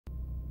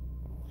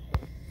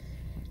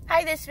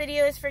Hi, this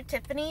video is for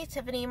Tiffany.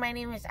 Tiffany, my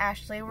name is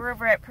Ashley. We're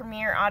over at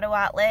Premier Auto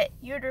Outlet.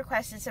 You had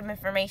requested some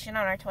information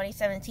on our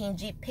 2017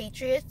 Jeep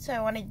Patriot, so I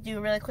wanted to do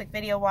a really quick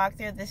video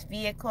walkthrough of this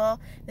vehicle.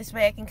 This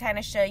way I can kind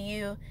of show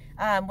you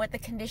what the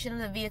condition of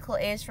the vehicle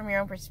is from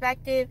your own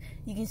perspective.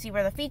 You can see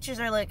where the features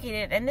are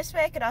located, and this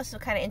way I could also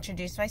kind of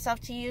introduce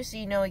myself to you so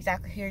you know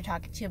exactly who you're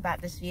talking to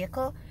about this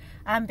vehicle.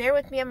 Bear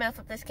with me, I'm going to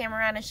flip this camera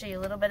around and show you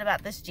a little bit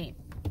about this Jeep.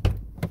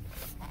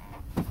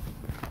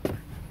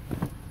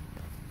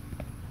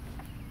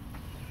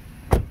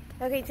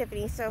 Okay,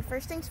 Tiffany, so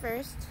first things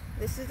first,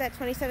 this is that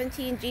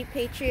 2017 Jeep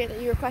Patriot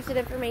that you requested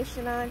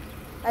information on.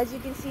 As you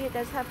can see, it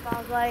does have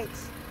fog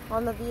lights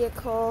on the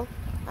vehicle.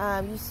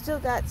 You still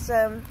got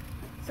some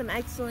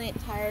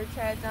excellent tire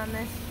treads on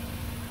this.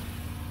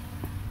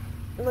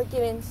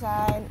 Looking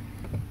inside,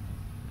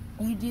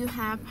 you do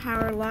have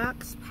power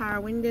locks,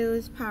 power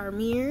windows, power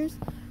mirrors.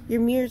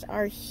 Your mirrors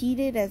are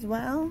heated as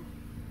well.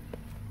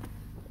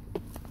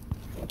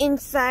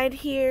 Inside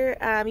here,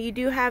 you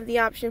do have the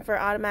option for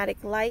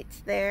automatic lights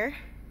there.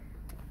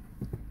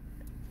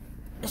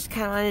 Just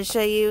kind of wanted to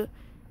show you,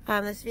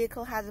 this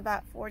vehicle has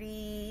about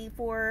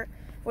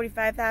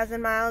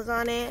 45,000 miles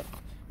on it.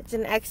 It's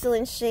in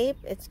excellent shape.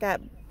 It's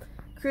got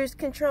cruise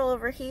control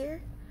over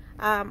here.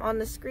 On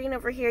the screen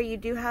over here, you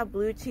do have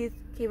Bluetooth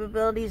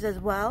capabilities as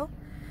well.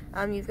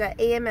 You've got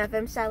AM,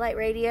 FM satellite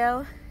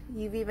radio.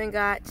 You've even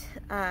got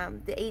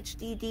the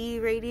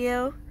HDD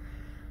radio.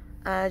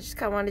 Just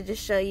kind of wanted to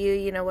show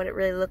you, what it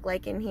really looked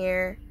like in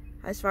here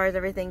as far as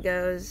everything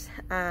goes.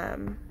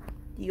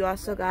 You've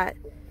also got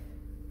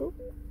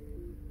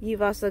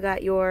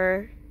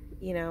your,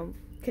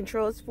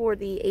 controls for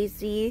the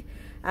AC.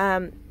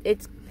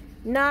 It's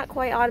not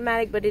quite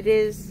automatic, but it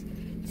is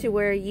to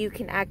where you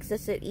can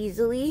access it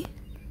easily.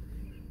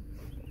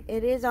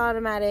 It is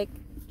automatic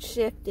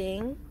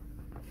shifting.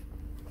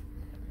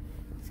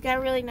 It's got a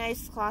really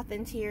nice cloth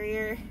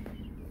interior.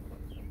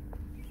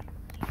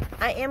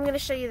 I am going to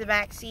show you the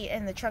back seat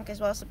and the trunk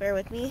as well, so bear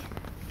with me.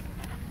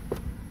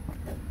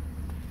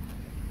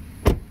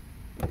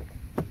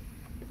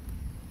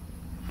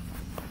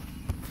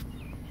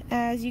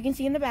 As you can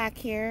see in the back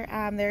here,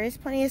 there is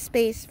plenty of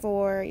space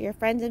for your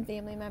friends and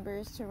family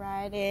members to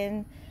ride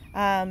in.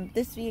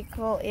 This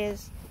vehicle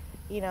is,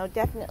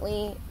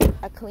 definitely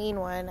a clean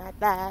one at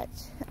that.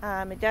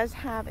 It does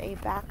have a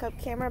backup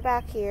camera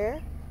back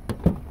here.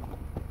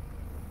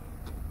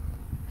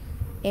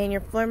 And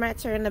your floor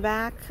mats are in the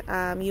back.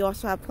 You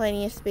also have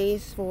plenty of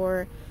space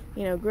for,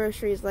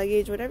 groceries,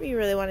 luggage, whatever you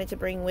really wanted to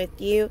bring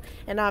with you.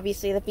 And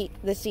obviously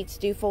the seats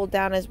do fold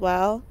down as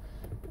well.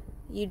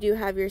 You do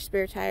have your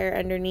spare tire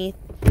underneath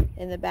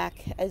in the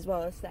back as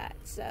well as that.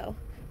 So,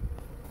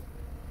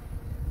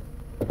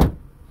 all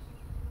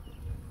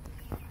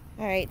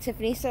right,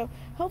 Tiffany. So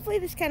hopefully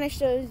this kind of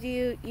shows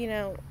you,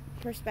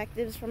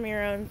 perspectives from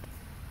your own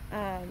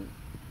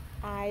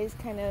eyes,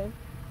 kind of.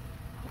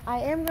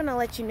 I am going to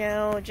let you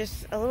know,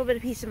 just a little bit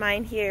of peace of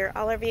mind here.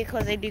 All our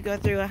vehicles, they do go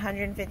through a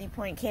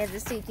 150-point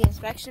Kansas safety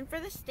inspection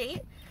for the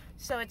state.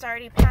 So it's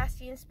already passed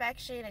the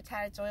inspection. It's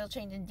had its oil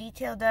change and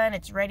detail done.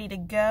 It's ready to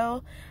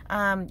go.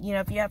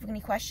 If you have any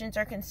questions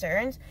or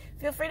concerns,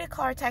 feel free to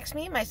call or text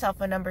me. My cell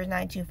phone number is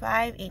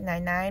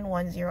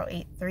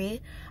 925-899-1083.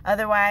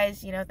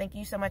 Otherwise, thank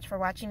you so much for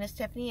watching this,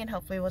 Tiffany, and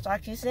hopefully we'll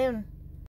talk to you soon.